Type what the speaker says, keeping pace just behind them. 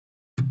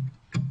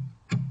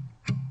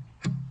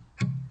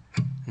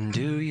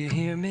Do you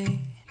hear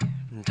me?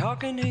 I'm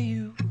talking to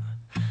you.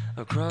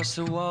 Across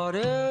the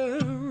water,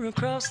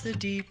 across the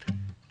deep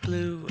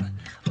blue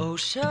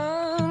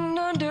ocean,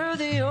 under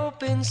the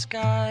open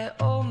sky.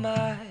 Oh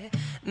my,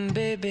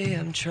 baby,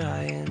 I'm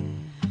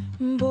trying.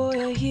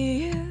 Boy, I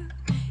hear you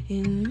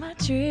in my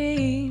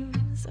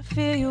dreams. I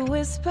feel you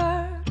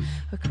whisper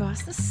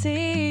across the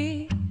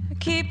sea. I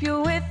keep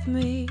you with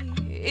me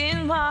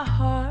in my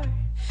heart.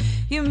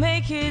 You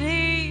make it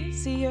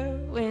easier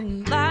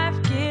when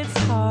life gets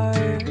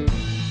hard.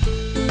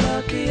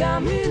 Lucky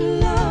I'm in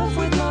love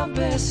with my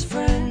best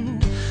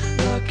friend.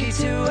 Lucky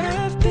to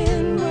have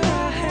been where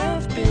I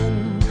have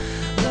been.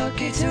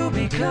 Lucky to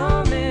be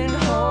coming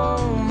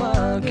home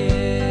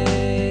again.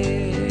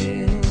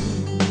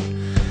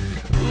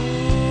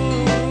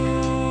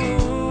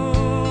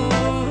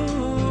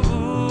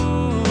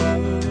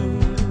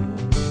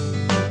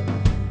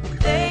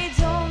 They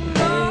don't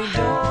know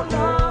how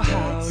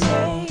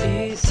long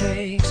it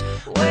takes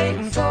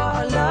waiting for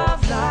a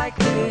love like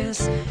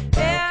this.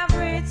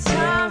 every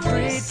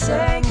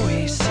time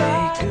We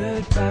say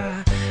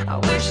goodbye. I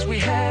wish we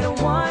had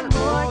one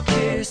more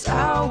kiss.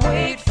 I'll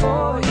wait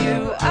for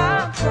you.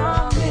 I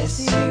promise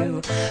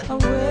you I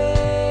will.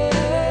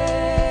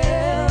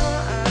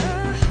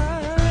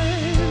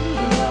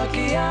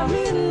 Lucky I'm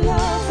in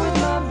love with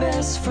my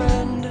best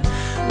friend.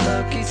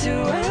 Lucky to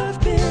have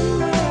been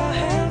where I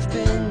have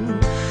been.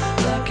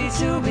 Lucky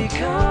to be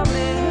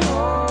coming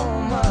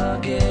home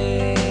again.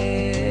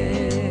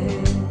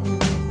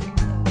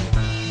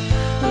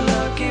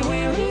 Lucky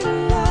we're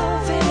in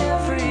love in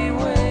every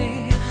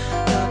way.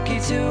 Lucky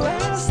to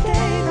have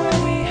stayed where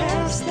we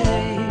have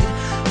stayed.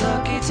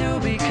 Lucky to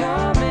be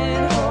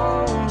coming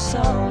home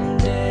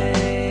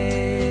someday.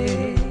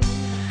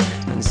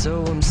 And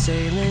so I'm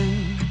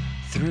sailing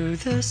through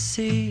the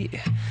sea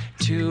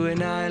to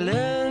an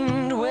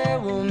island where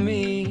we'll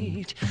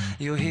meet.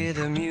 You'll hear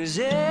the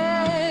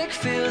music,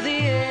 feel the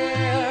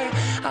air.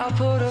 I'll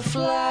put a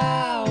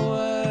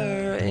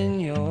flower in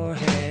your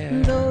hair.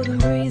 Though the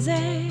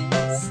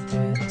breezes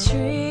through the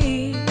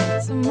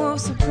trees move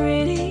so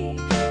pretty,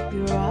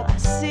 you're all I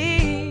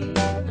see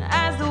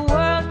as the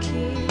world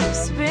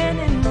keeps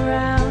spinning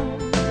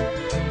round.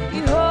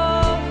 You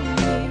hold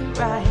me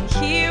right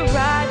here,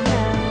 right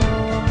now.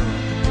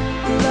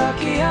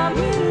 Lucky I'm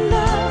in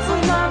love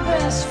with my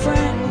best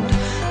friend.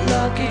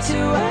 Lucky to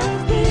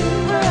have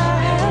been where I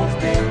have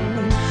been.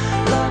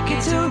 Lucky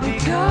to be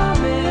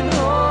coming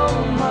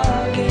home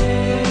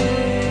again.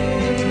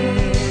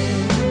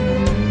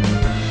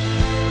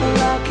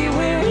 Lucky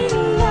we're in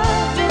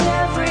love in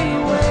every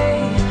way.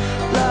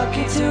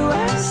 Lucky to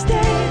have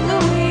stayed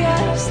where we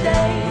have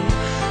stayed.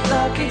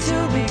 Lucky to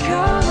be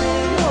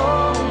coming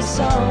home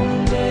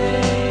someday.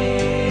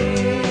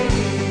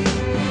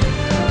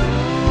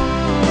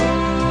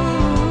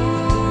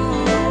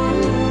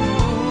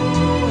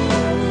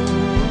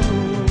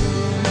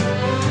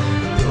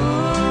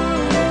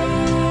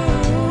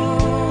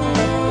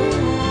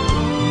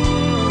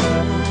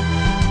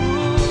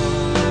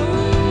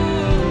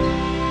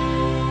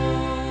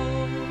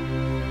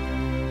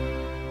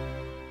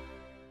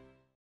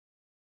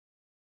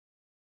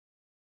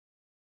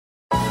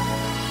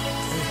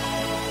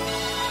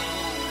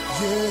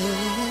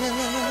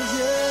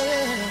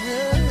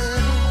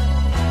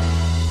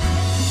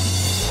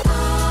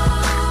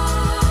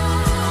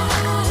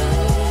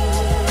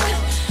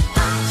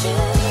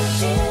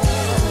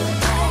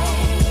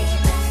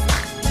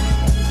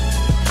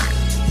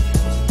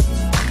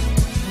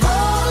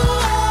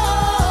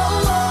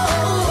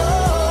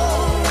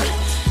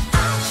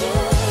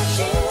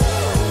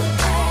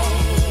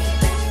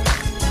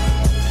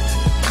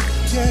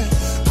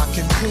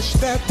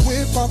 That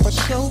whip off a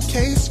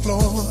showcase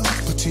floor,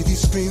 put TV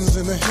screens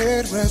in the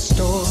headrest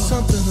store.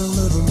 Something a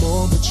little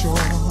more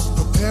mature,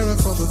 preparing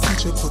for the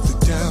future. Put the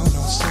down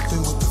on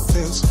something with the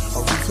fence, a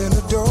roof and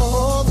a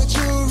door. The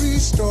jewelry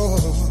store,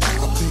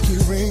 a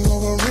pinky ring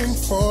or a ring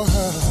for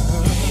her.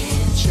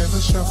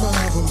 Cherish her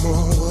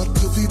forevermore. What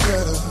could be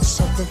better?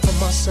 Something for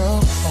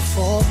myself or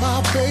for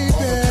my baby.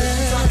 All the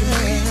places I can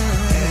meet,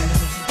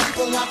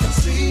 people I can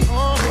see.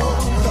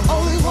 The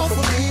only one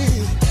for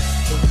me.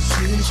 The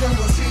decision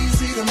was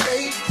easy to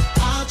make.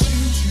 I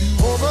choose you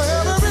over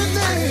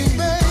everything,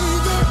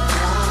 baby.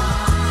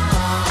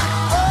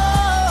 Oh,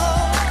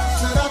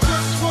 said I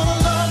just wanna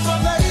love my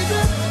lady.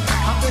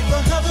 I thank the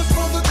heavens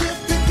for the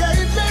gift you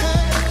gave me.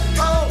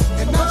 Oh,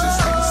 and I just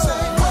wanna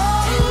say,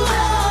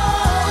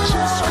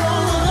 just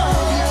wanna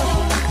love you.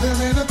 There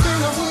ain't a thing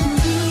I wouldn't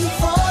do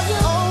for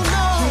you. Oh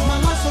no, here's my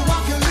life so I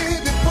can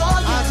live it for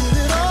you. I did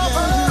it all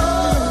for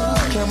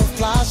you.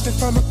 Camouflaged in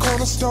front of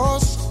corner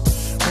stores.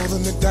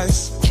 Rolling the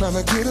dice, trying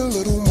to get a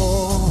little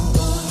more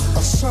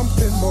of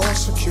something more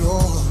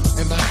secure.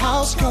 In the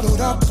house,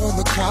 cuddled up on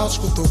the couch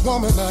with the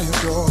woman I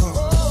adore.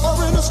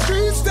 Or in the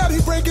streets,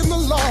 steady breaking the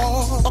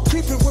law. Or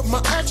creeping with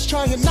my ex,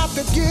 trying not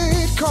to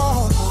get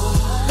caught.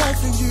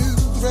 Wifing you,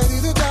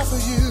 ready to die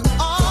for you.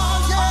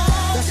 Oh yeah,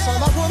 that's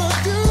all I wanna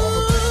do.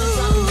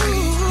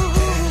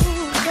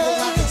 People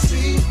I can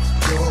see,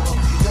 you're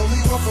the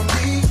only one for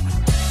me.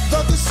 The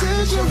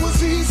decision decision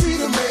was easy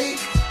to make.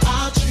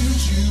 I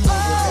choose you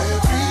over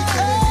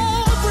everything.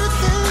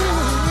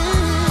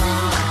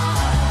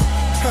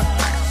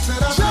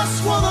 Said I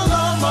just wanna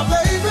love my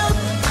baby.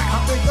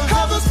 I thank the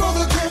heavens for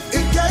the gift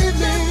it gave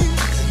me.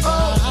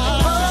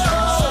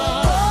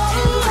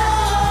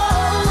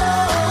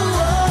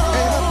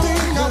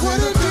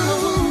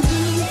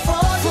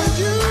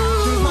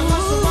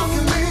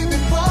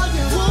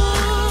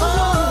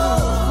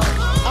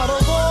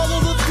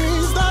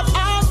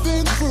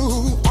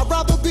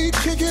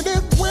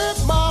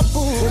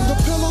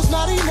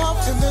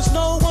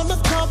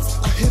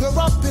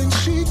 Up and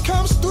she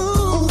comes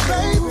through,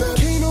 baby.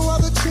 Can't no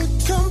other chick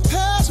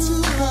compare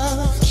to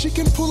her. She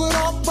can pull it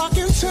off,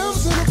 rockin'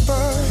 Tim's in a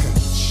bird.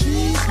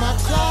 She's my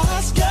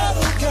class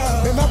ghetto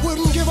girl, and I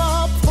wouldn't